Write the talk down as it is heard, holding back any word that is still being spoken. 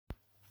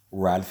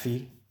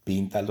Ralphie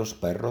pinta los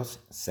perros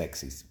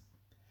sexys.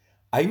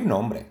 Hay un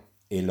hombre,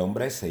 el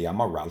hombre se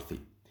llama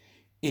Ralphie.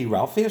 Y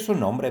Ralphie es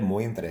un hombre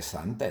muy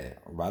interesante.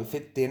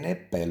 Ralphie tiene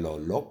pelo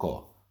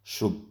loco.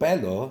 Su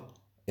pelo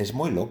es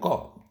muy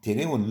loco.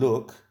 Tiene un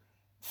look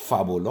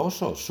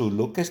fabuloso. Su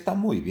look está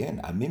muy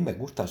bien. A mí me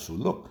gusta su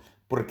look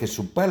porque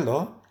su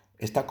pelo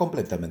está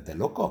completamente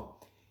loco.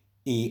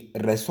 Y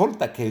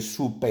resulta que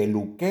su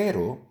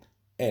peluquero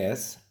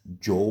es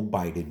Joe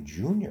Biden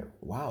Jr.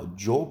 Wow,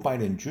 Joe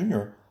Biden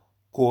Jr.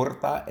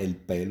 corta el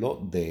pelo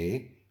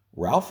de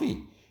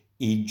Ralphie.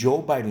 Y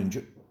Joe Biden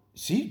Jr.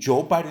 Sí,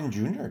 Joe Biden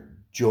Jr.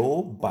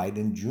 Joe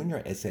Biden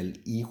Jr. es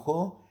el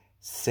hijo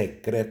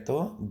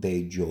secreto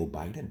de Joe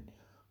Biden.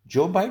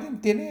 Joe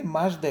Biden tiene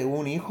más de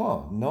un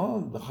hijo,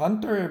 ¿no?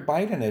 Hunter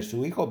Biden es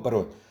su hijo,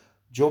 pero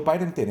Joe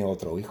Biden tiene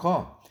otro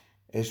hijo.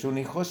 Es un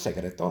hijo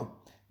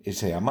secreto y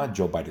se llama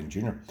Joe Biden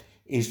Jr.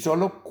 Y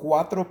solo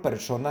 4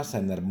 personas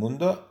en el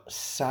mundo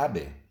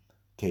saben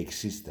que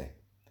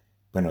existe.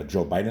 Bueno,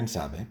 Joe Biden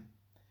sabe,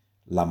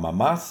 la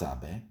mamá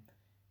sabe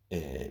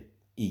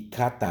y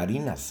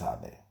Katarina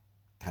sabe.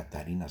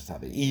 Katarina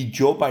sabe. Y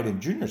Joe Biden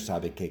Jr.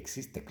 sabe que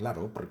existe,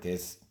 claro, porque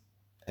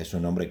es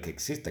un hombre que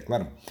existe,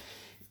 claro.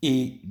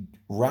 Y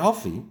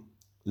Ralphie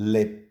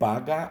le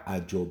paga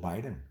a Joe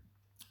Biden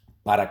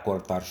para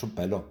cortar su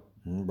pelo.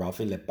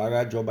 Ralphie le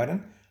paga a Joe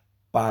Biden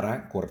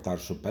para cortar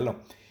su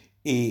pelo.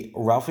 Y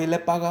Ralphie le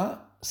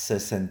paga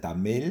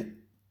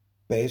 60,000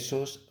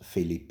 pesos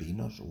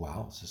filipinos.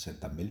 Wow,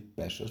 60,000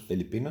 pesos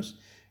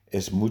filipinos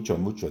es mucho,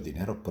 mucho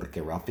dinero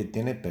porque Ralphie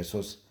tiene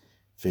pesos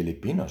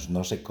filipinos.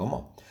 No sé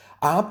cómo.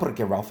 Ah,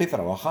 porque Ralphie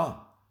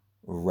trabaja.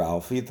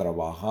 Ralphie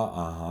trabaja,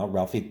 ajá.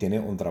 Ralphie tiene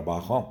un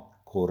trabajo.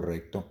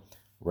 Correcto.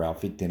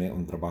 Ralphie tiene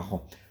un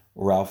trabajo.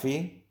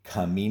 Ralphie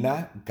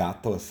camina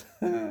gatos.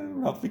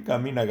 Ralphie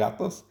camina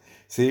gatos.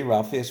 Sí,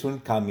 Ralphie es un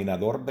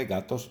caminador de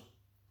gatos.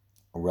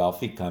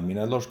 Ralphie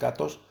camina los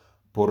gatos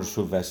por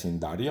su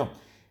vecindario.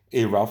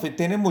 Y Ralphie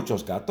tiene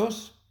muchos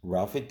gatos.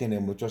 Ralphie tiene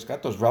muchos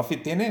gatos. Ralphie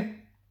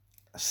tiene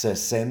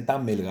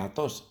 60,000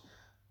 gatos.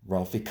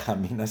 Ralphie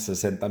camina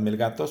 60,000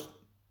 gatos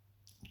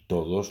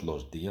todos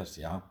los días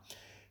ya.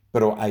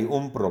 Pero hay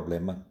un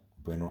problema.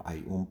 Bueno,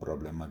 hay un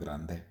problema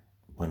grande.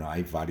 Bueno,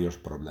 hay varios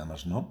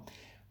problemas, ¿no?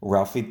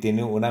 Ralphie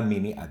tiene una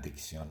mini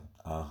adicción.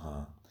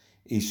 Ajá.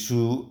 Y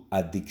su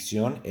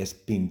adicción es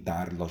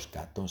pintar los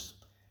gatos.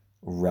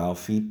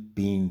 Ralphie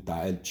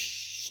pinta, él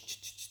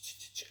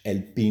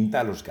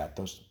pinta los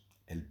gatos.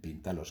 Él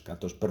pinta los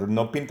gatos. Pero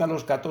no pinta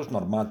los gatos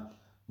normal.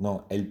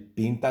 No, él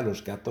pinta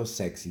los gatos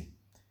sexy.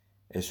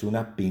 Es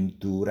una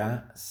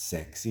pintura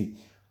sexy.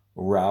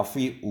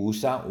 Ralphie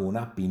usa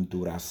una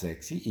pintura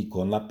sexy y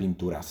con la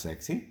pintura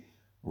sexy,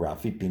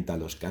 Ralphie pinta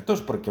los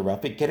gatos porque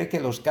Ralphie quiere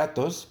que los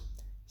gatos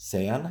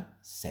sean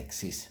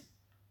sexys.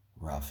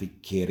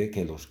 Ralphie quiere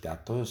que los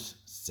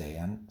gatos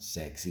sean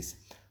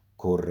sexys.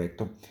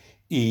 Correcto.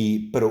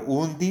 Pero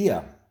un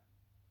día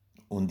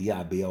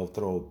había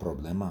otro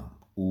problema.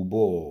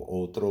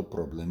 Hubo otro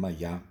problema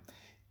ya.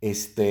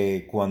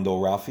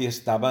 Cuando Ralphie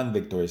estaba en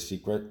Victoria's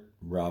Secret,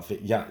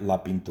 Ralphie, ya,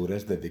 la pintura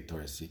es de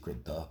Victoria's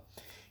Secret, duh.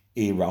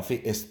 Y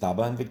Ralphie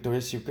estaba en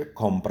Victoria's Secret,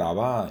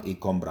 compraba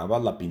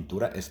la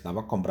pintura,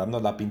 estaba comprando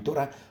la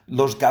pintura.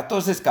 Los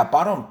gatos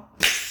escaparon.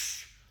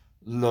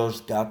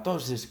 Los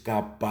gatos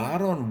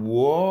escaparon.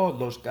 Wow,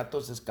 los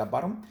gatos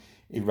escaparon.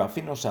 Y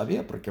Ralphie no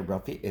sabía porque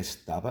Ralphie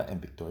estaba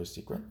en Victoria's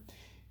Secret.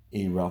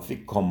 Y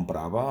Ralphie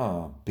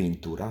compraba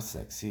pintura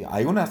sexy.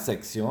 Hay una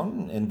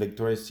sección en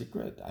Victoria's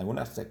Secret, hay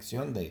una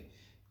sección de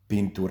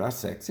pintura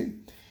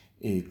sexy.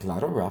 Y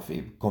claro,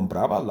 Ralphie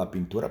compraba la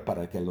pintura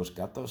para que los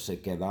gatos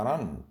se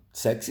quedaran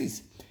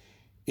sexys.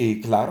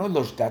 Y claro,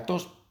 los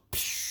gatos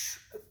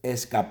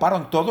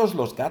escaparon, todos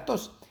los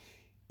gatos.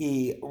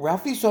 Y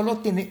Ralphie solo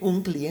tiene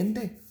un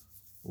cliente.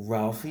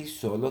 Ralphie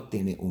solo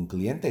tiene un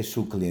cliente.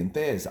 Su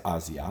cliente es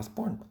Ozzy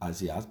Osbourne.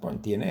 Ozzy Osbourne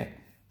tiene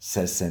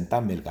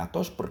 60,000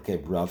 gatos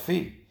porque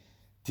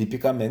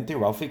típicamente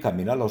Ralphie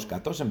camina los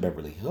gatos en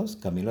Beverly Hills,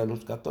 camina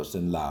los gatos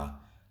en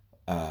la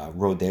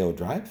Rodeo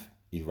Drive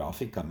y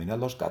Ralphie camina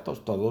los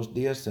gatos todos los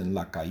días en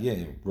la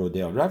calle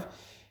Rodeo Drive.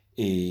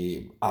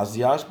 Y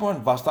Ozzy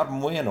Osbourne va a estar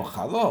muy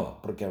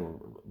enojado porque,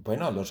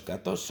 bueno, los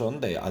gatos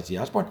son de Ozzy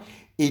Osbourne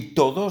y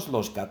todos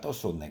los gatos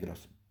son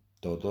negros.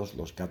 Todos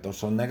los gatos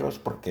son negros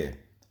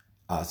porque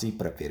Ozzy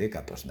prefiere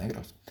gatos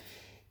negros.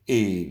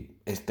 Y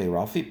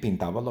Ralphie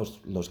pintaba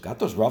los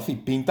gatos. Ralphie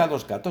pinta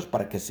los gatos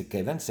para que se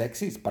queden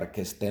sexys, para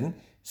que estén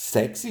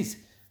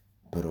sexys.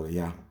 Pero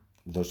ya,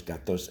 los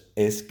gatos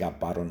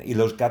escaparon. Y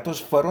los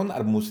gatos fueron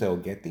al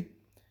Museo Getty.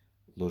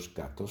 Los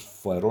gatos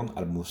fueron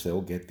al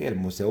Museo Getty. El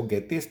Museo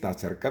Getty está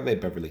cerca de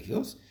Beverly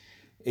Hills.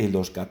 Y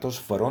los gatos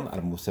fueron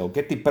al Museo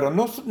Getty. Pero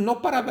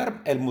no para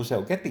ver el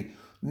Museo Getty.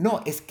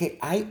 No, es que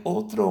hay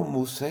otro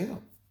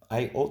museo.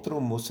 Hay otro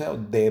museo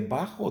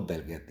debajo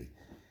del Getty.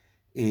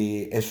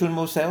 Y es un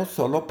museo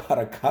solo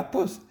para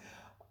gatos.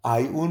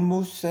 Hay un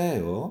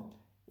museo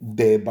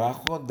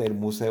debajo del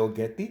Museo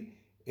Getty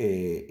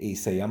y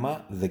se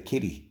llama The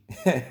Kitty.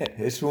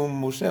 Es un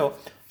museo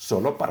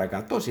solo para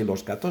gatos y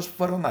los gatos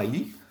fueron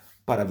ahí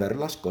para ver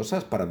las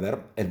cosas, para ver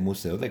el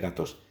museo de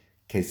gatos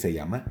que se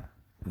llama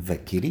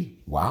The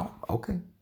Kitty. Wow, ok.